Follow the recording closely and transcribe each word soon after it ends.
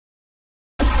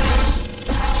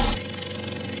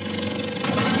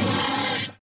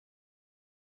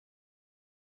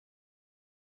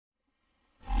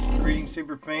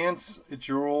Saber fans, it's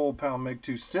your old pal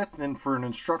Megtooth Sith, and for an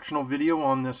instructional video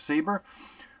on this saber.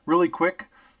 Really quick,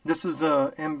 this is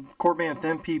a Korbanth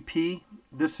MPP.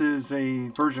 This is a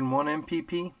version 1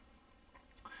 MPP.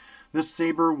 This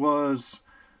saber was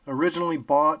originally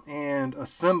bought and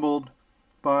assembled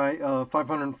by a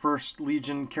 501st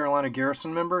Legion Carolina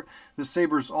Garrison member. This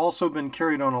saber's also been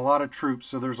carried on a lot of troops,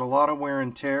 so there's a lot of wear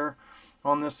and tear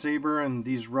on this saber and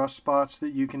these rust spots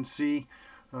that you can see.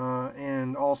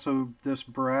 And also this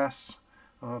brass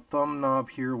thumb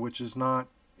knob here, which is not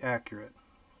accurate.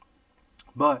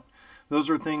 But those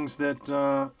are things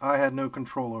that I had no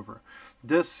control over.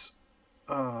 This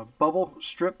bubble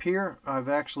strip here, I've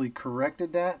actually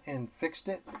corrected that and fixed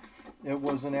it. It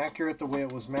wasn't accurate the way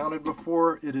it was mounted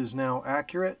before. It is now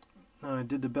accurate. I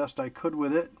did the best I could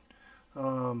with it.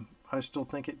 I still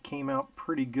think it came out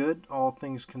pretty good, all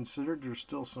things considered. There's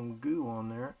still some goo on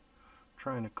there. I'm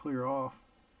trying to clear off.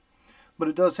 But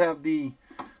it does have the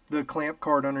clamp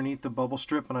card underneath the bubble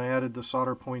strip, and I added the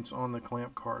solder points on the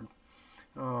clamp card.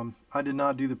 I did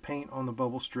not do the paint on the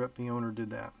bubble strip. The owner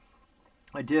did that.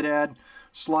 I did add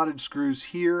slotted screws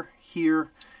here,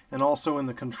 here, and also in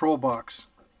the control box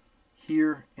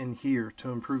here and here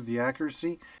to improve the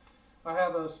accuracy. I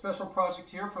have a special project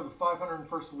here for the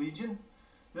 501st Legion.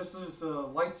 This is a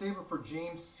lightsaber for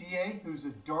James Seay, who's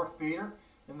a Darth Vader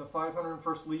in the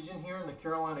 501st Legion here in the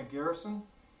Carolina Garrison.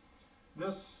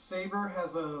 This saber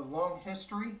has a long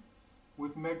history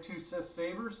with Megtooth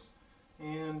sabers,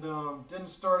 and didn't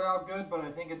start out good, but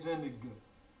I think it's ended good.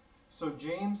 So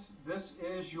James, this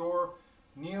is your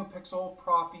neopixel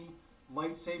Proffie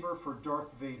lightsaber for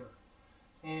Darth Vader.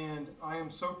 And I am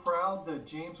so proud that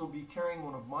James will be carrying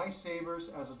one of my sabers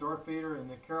as a Darth Vader in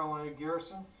the Carolina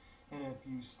Garrison. And if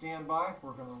you stand by,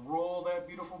 we're going to roll that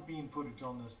beautiful beam footage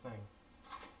on this thing.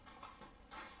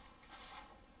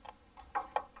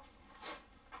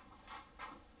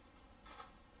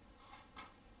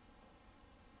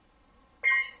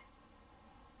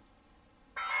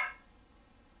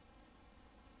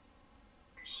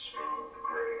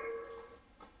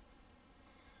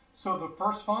 So the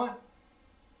first font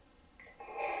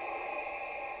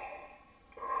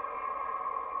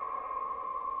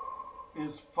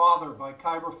is Father by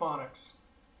Kyberphonics.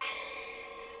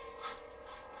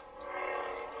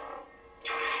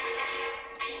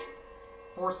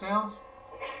 Four sounds.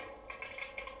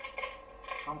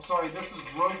 I'm sorry, this is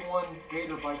Rogue One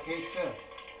Vader by Sith.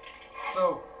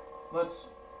 So let's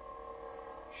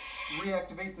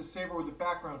reactivate the saber with the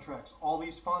background tracks. All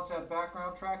these fonts have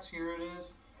background tracks. Here it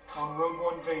is on Rogue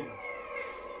One Vader.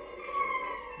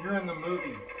 You're in the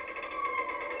movie.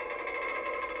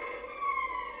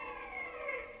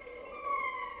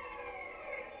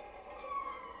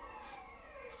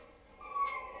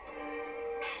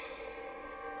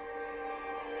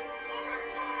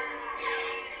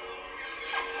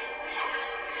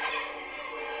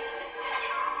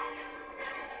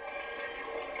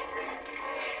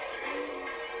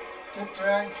 Tip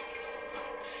drag.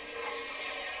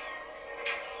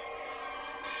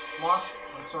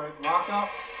 Lock up,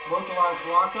 localized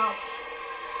lock up.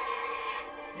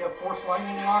 You have force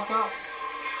lightning lock up.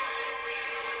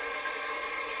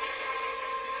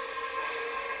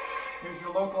 Here's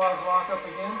your localized lock up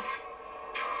again.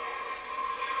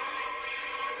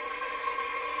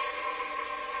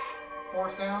 Four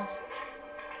sounds.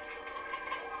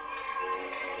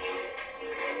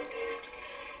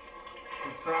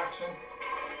 Retraction.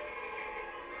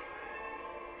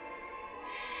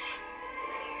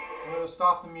 I'm going to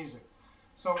stop the music.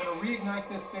 So I'm going to reignite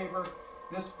this saber.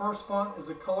 This first font is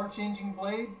a color changing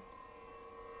blade.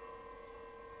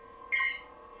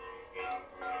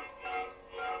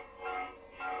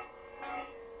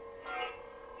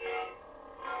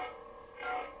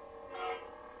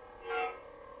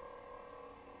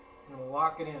 I'm going to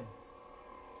lock it in.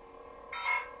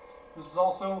 This is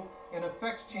also an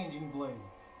effects changing blade.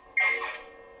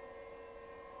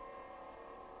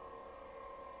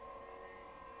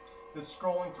 It's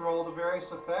scrolling through all the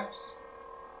various effects,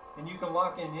 and you can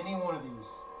lock in any one of these.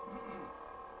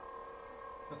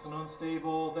 That's an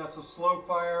unstable, that's a slow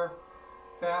fire,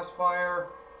 fast fire.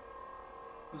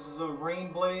 This is a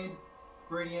rain blade,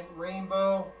 gradient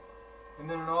rainbow, and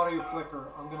then an audio flicker.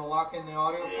 I'm going to lock in the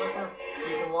audio flicker.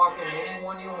 You can lock in any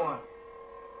one you want.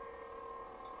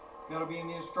 That'll be in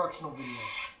the instructional video.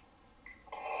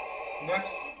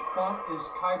 Next font is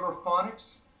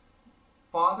Kyberphonics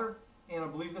Father. And I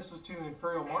believe this is to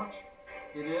Imperial March.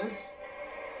 It is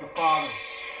the Father.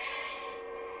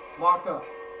 Lock up.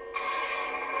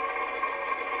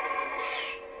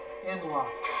 End lock.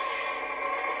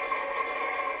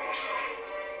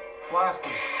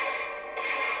 Blasters.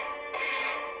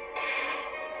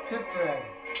 tip drag.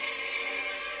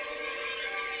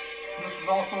 This is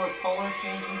also a color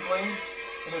changing blade,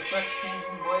 an effects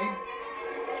changing blade,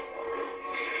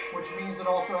 which means it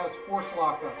also has force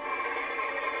lockup.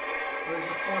 There's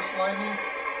your force lightning,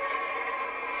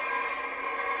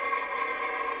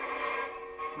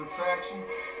 retraction.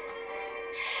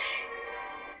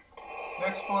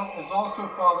 Next font is also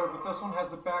Father, but this one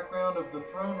has the background of the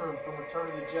throne room from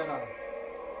Return of the Jedi.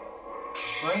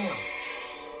 Bam!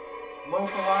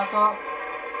 Local lockup,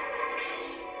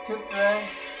 tip drag,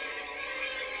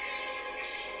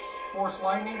 force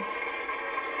lightning,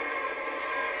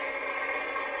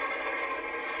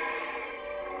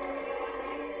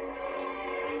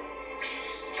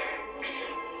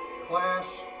 clash,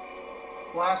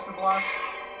 blaster blocks,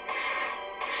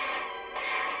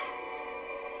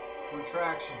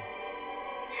 retraction.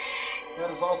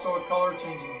 That is also a color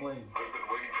changing blade. I've been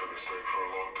waiting for this day for a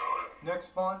long time. Next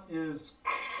font is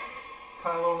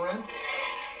Kylo Ren.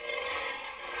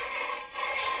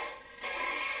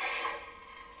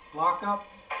 Lockup,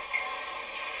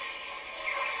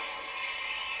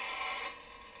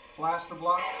 blaster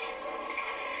block,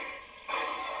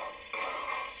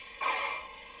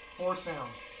 force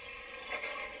sounds.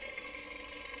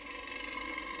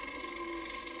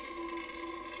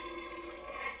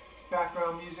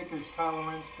 Background music is Kylo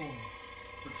Ren's theme.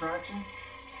 Retraction.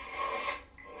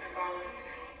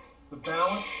 The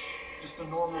balance, just a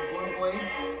normal blue blade.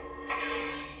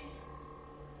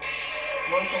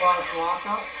 Localized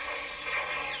lockup.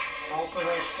 Also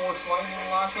has force lightning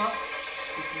lockup.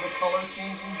 This is a color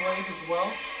changing blade as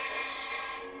well.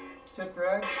 Tip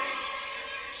drag.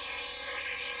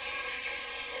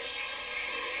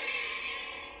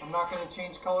 I'm not going to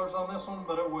change colors on this one,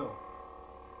 but it will.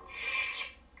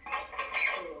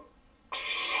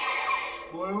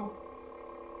 Blue.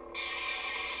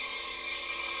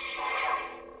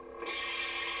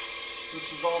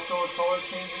 This is also a color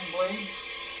changing blade,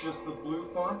 just the blue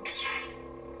font.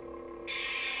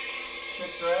 Tip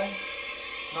drag.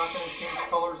 Not going to change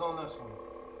colors on this one.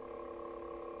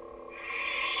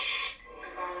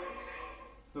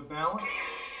 The balance.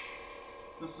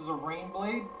 This is a rain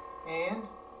blade, and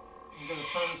I'm going to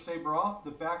turn the saber off.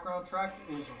 The background track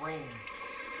is rain.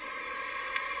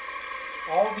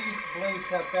 All these blades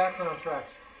have background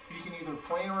tracks. You can either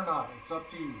play them or not. It's up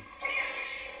to you.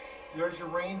 There's your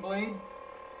rain blade.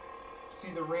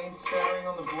 See the rain spattering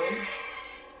on the blade?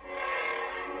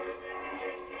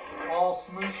 All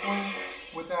smooth swing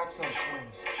with accent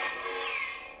swings.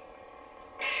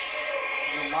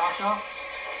 Your lockup.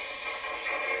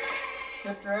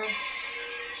 Tip drag.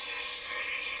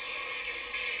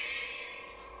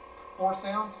 Force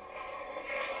sounds.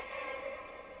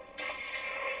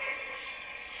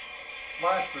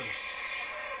 Blasters.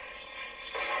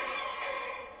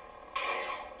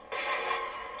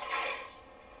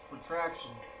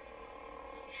 Retraction.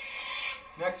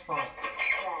 Next font.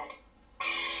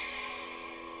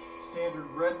 Standard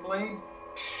red blade.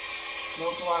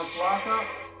 Localized lockup.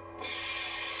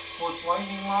 Force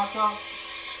lightning lockup.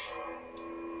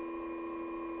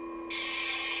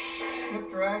 Tip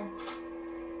drag.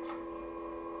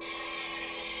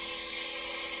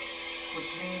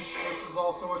 Which means this is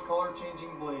also a color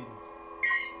changing blade.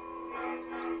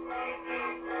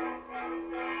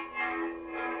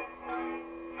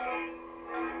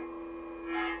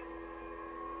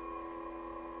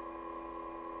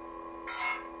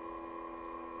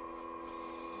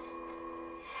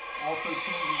 Also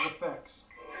changes effects.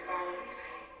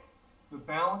 The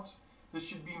balance, this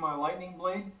should be my lightning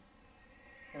blade,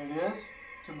 and it is,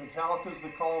 to Metallica's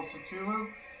The Call of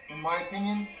Cthulhu. In my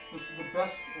opinion, this is the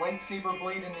best lightsaber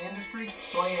blade in the industry.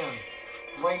 Blam!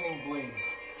 Lightning blade.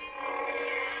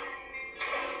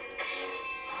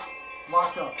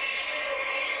 Lockup.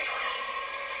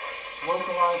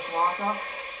 Localized lockup.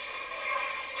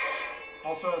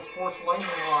 Also has force lightning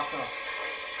lockup.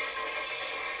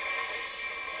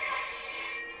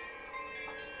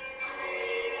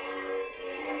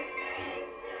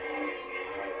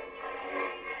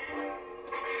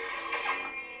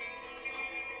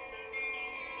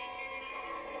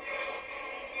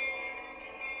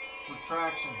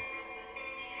 Retraction.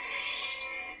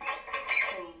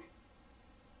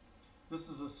 This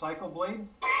is a cycle blade.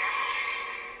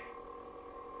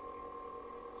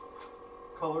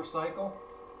 Color cycle.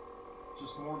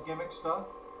 Just more gimmick stuff.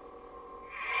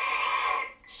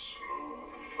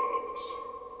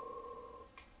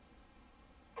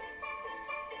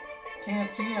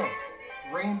 Cantina.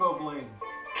 Rainbow blade.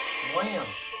 Blam.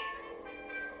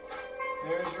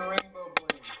 There's your rainbow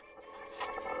blade.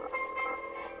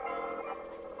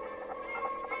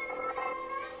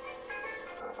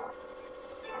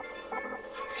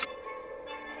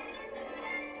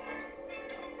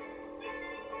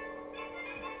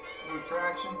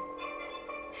 Retraction.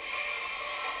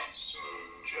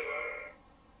 Smooth Jedi.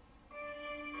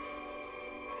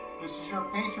 This is your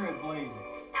Patriot blade.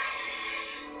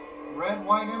 Red,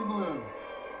 white, and blue.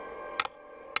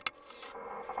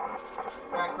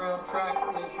 Background track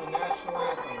is the national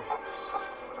anthem.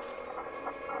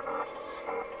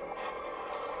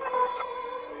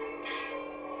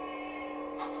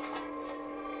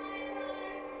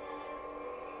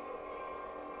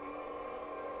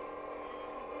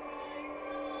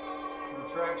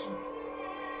 Retraction.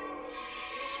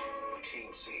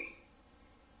 King C.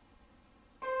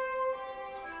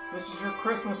 This is your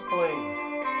Christmas blade.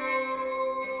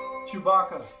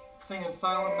 Chewbacca singing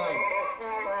Silent Night.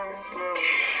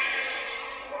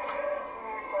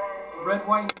 Red,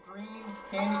 white, and green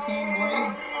candy cane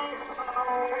blade.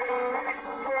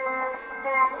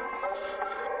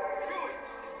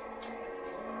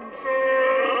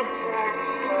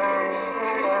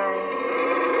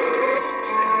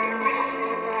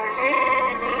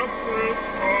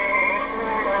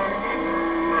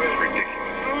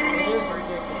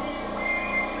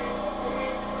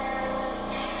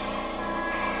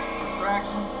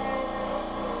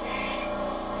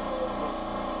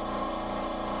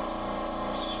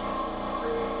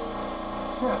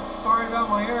 Yeah, sorry about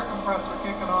my air compressor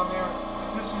kicking on there.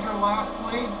 This is your last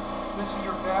blade. This is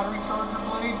your battery charger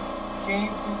blade.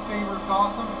 James, this saber is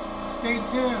awesome. Stay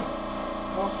tuned.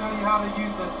 We'll show you how to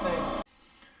use this thing.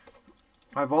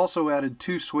 I've also added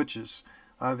two switches.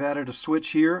 I've added a switch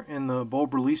here in the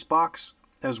bulb release box,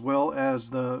 as well as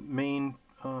the main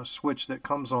switch that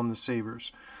comes on the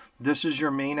sabers. This is your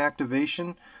main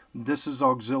activation. This is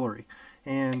auxiliary.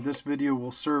 And this video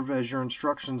will serve as your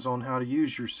instructions on how to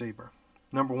use your saber.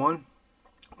 Number one,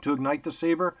 to ignite the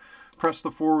saber, press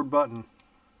the forward button.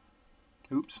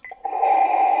 Oops.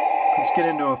 Let's get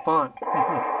into a font.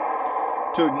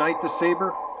 To ignite the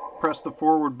saber, press the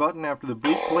forward button after the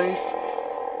boot plays,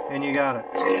 and you got it.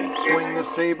 Swing the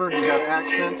saber, you got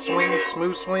accent swings,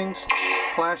 smooth swings,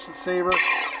 clash the saber.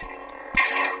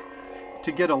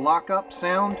 To get a lock-up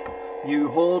sound, you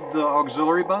hold the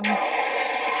auxiliary button.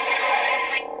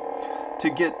 To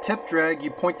get tip drag,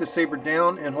 you point the saber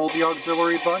down and hold the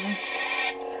auxiliary button.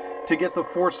 To get the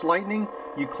force lightning,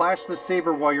 you clash the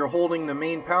saber while you're holding the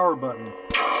main power button.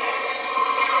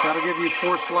 That'll give you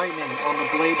force lightning on the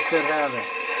blades that have it.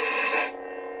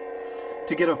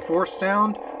 To get a force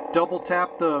sound, double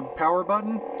tap the power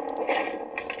button.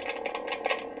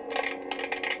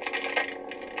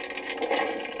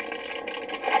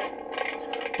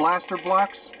 Blaster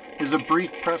blocks is a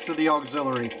brief press of the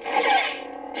auxiliary.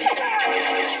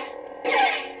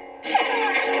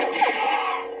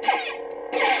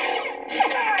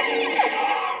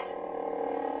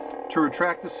 To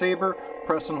retract the saber,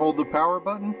 press and hold the power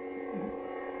button.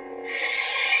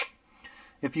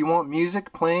 If you want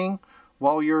music playing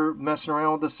while you're messing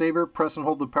around with the saber, press and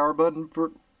hold the power button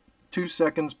for 2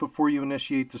 seconds before you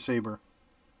initiate the saber.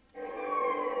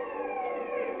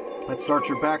 That starts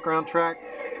your background track,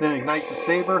 then ignite the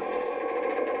saber,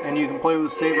 and you can play with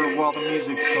the saber while the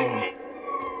music's going.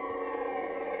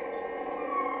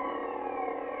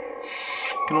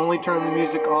 You can only turn the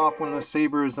music off when the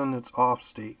saber is in its off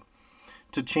state.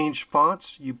 To change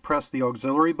fonts, you press the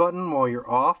auxiliary button while you're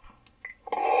off.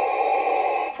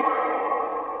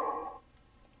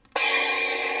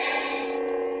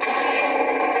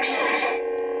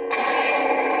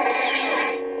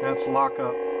 That's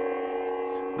lockup.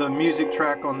 The music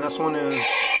track on this one is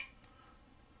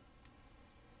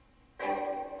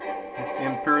the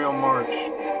Imperial March.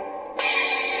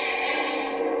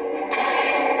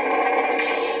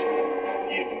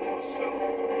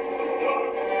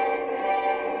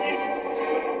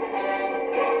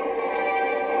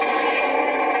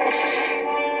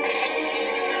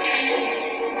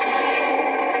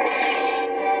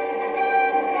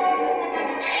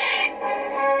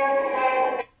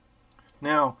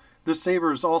 Now, this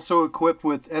saber is also equipped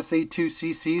with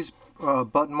SA2CC's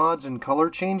button mods and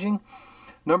color changing.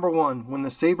 Number one, when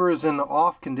the saber is in the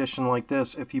off condition like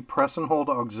this, if you press and hold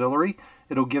auxiliary,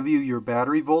 it'll give you your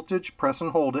battery voltage. Press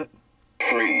and hold it.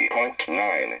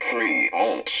 3.93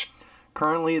 volts.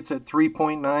 Currently it's at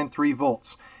 3.93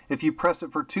 volts. If you press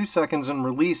it for 2 seconds and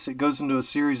release, it goes into a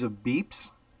series of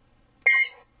beeps.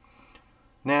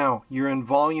 Now, you're in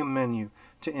volume menu.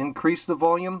 To increase the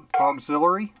volume,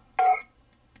 auxiliary.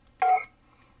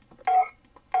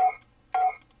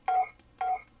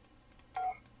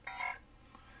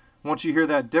 Once you hear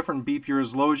that different beep, you're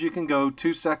as low as you can go,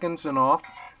 2 seconds and off,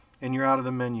 and you're out of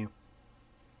the menu.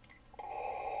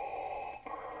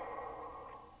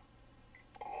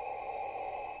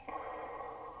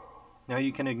 Now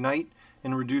you can ignite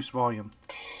and reduce volume.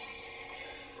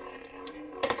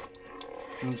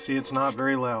 You can see it's not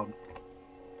very loud.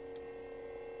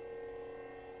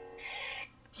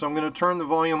 So I'm going to turn the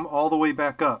volume all the way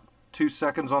back up. 2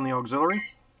 seconds on the auxiliary.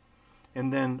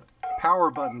 And then power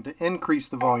button to increase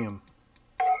the volume.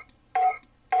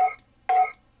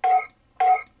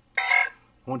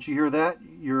 Once you hear that,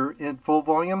 you're in full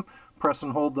volume. Press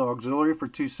and hold the auxiliary for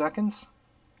 2 seconds.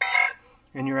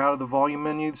 And you're out of the volume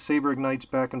menu. The Saber ignites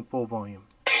back in full volume.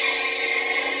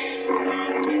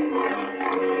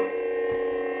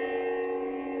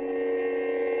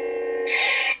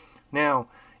 Now,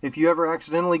 if you ever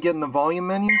accidentally get in the volume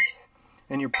menu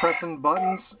and you're pressing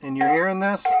buttons and you're hearing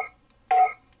this,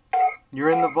 you're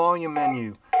in the volume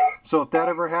menu. So if that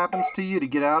ever happens to you, to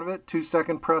get out of it,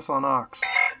 2-second press on aux.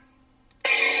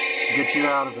 Get you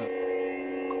out of it.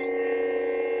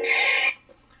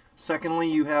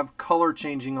 Secondly, you have color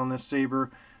changing on this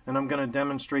Saber, and I'm going to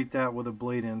demonstrate that with a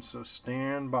blade in, so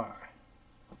stand by.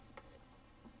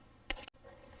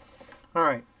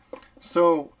 Alright,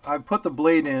 so I put the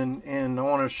blade in, and I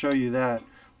want to show you that.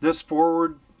 This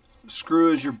forward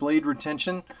screw is your blade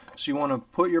retention, so you want to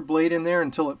put your blade in there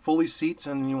until it fully seats,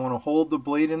 and then you want to hold the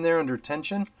blade in there under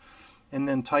tension, and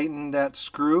then tighten that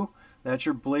screw. That's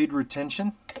your blade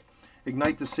retention.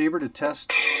 Ignite the Saber to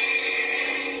test,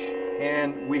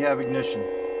 and we have ignition.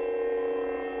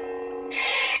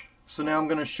 So now I'm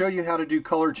going to show you how to do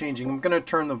color changing. I'm going to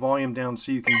turn the volume down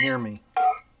so you can hear me.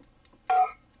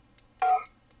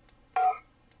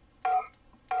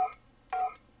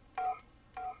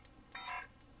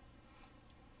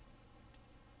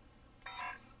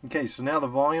 Okay, so now the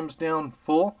volume's down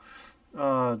full,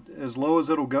 as low as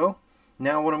it'll go.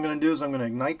 Now what I'm going to do is I'm going to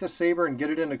ignite the Saber and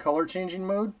get it into color changing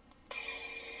mode.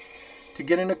 To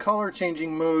get into color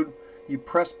changing mode, you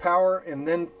press power and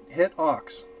then hit aux.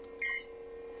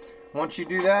 Once you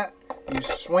do that, you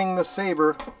swing the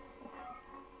Saber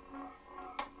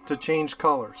to change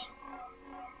colors.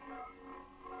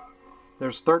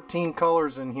 There's 13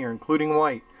 colors in here, including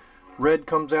white. Red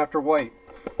comes after white.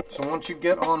 So once you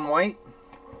get on white,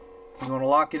 you want to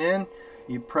lock it in,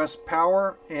 you press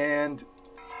power and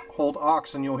hold aux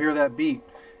and you'll hear that beat.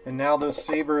 And now the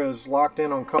Saber is locked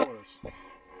in on colors.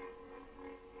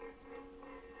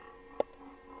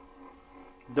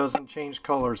 Doesn't change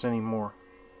colors anymore.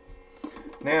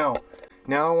 Now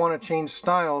I want to change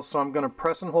styles, so I'm going to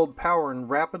press and hold power and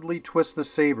rapidly twist the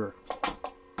Saber.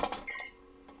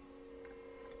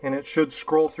 And it should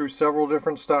scroll through several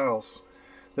different styles.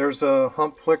 There's a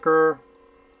hump flicker,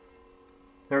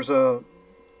 there's a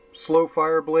slow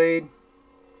fire blade,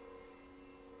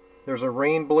 there's a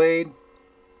rain blade,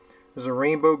 there's a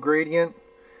rainbow gradient,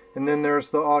 and then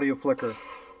there's the audio flicker.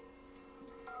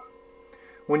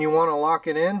 When you want to lock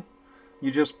it in, you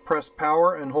just press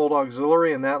power and hold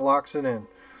auxiliary and that locks it in.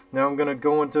 Now I'm going to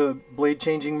go into blade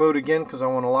changing mode again because I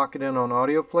want to lock it in on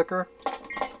audio flicker.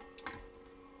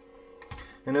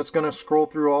 And it's going to scroll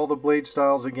through all the blade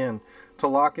styles again. To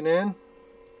lock it in,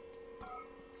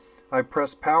 I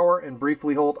press power and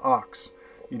briefly hold aux.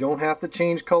 You don't have to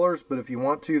change colors, but if you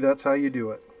want to, that's how you do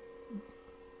it.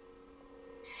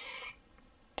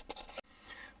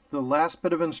 The last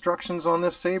bit of instructions on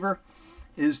this Saber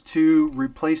is to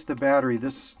replace the battery.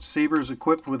 This Saber is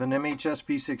equipped with an MHS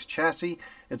V6 chassis.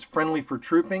 It's friendly for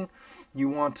trooping. You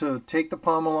want to take the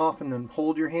pommel off and then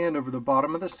hold your hand over the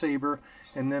bottom of the Saber,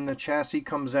 and then the chassis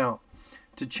comes out.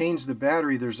 To change the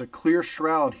battery, there's a clear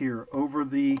shroud here over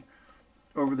the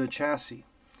chassis,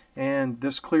 and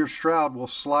this clear shroud will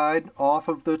slide off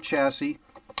of the chassis.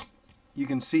 You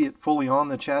can see it fully on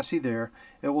the chassis there.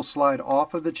 It will slide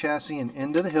off of the chassis and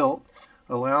into the hilt,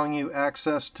 allowing you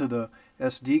access to the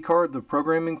SD card, the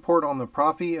programming port on the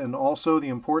Proffie, and also the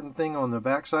important thing on the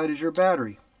backside is your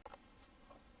battery.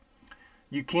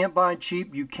 You cannot buy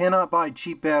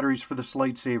cheap batteries for this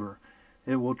lightsaber.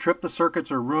 It will trip the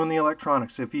circuits or ruin the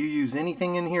electronics. If you use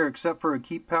anything in here except for a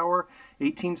Keep Power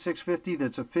 18650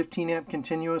 that's a 15 amp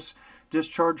continuous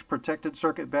discharge protected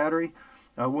circuit battery,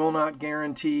 I will not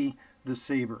guarantee the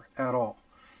Saber at all.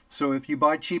 So if you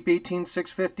buy cheap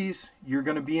 18650s, you're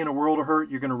going to be in a world of hurt.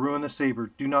 You're going to ruin the Saber.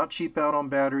 Do not cheap out on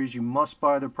batteries. You must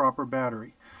buy the proper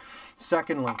battery.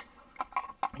 Secondly,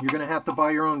 you're going to have to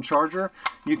buy your own charger.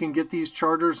 You can get these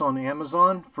chargers on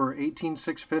Amazon for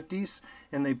 18650s,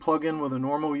 and they plug in with a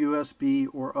normal USB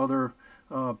or other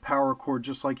power cord,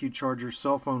 just like you charge your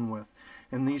cell phone with.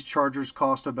 And these chargers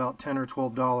cost about $10 or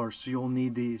 $12, so you'll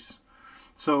need these.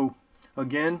 So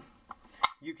again,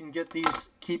 you can get these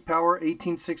Keep Power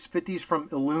 18650s from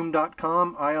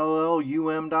illum.com,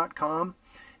 ILLUM.com,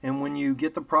 and when you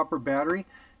get the proper battery,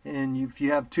 and if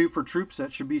you have 2 for troops,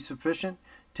 that should be sufficient.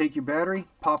 Take your battery,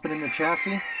 pop it in the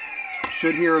chassis,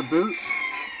 should hear a boot,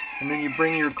 And then you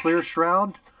bring your clear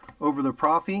shroud over the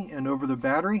Proffie and over the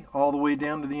battery all the way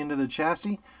down to the end of the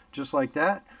chassis, just like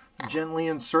that. Gently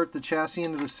insert the chassis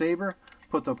into the saber,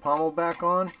 put the pommel back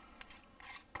on,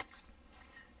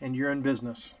 and you're in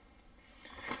business.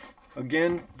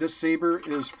 Again, this saber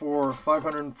is for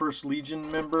 501st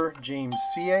Legion member James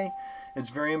Seay. It's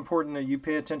very important that you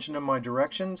pay attention to my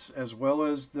directions, as well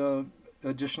as the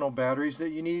additional batteries that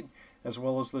you need, as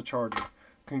well as the charger.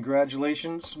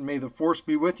 Congratulations. May the Force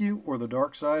be with you, or the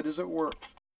dark side is at work.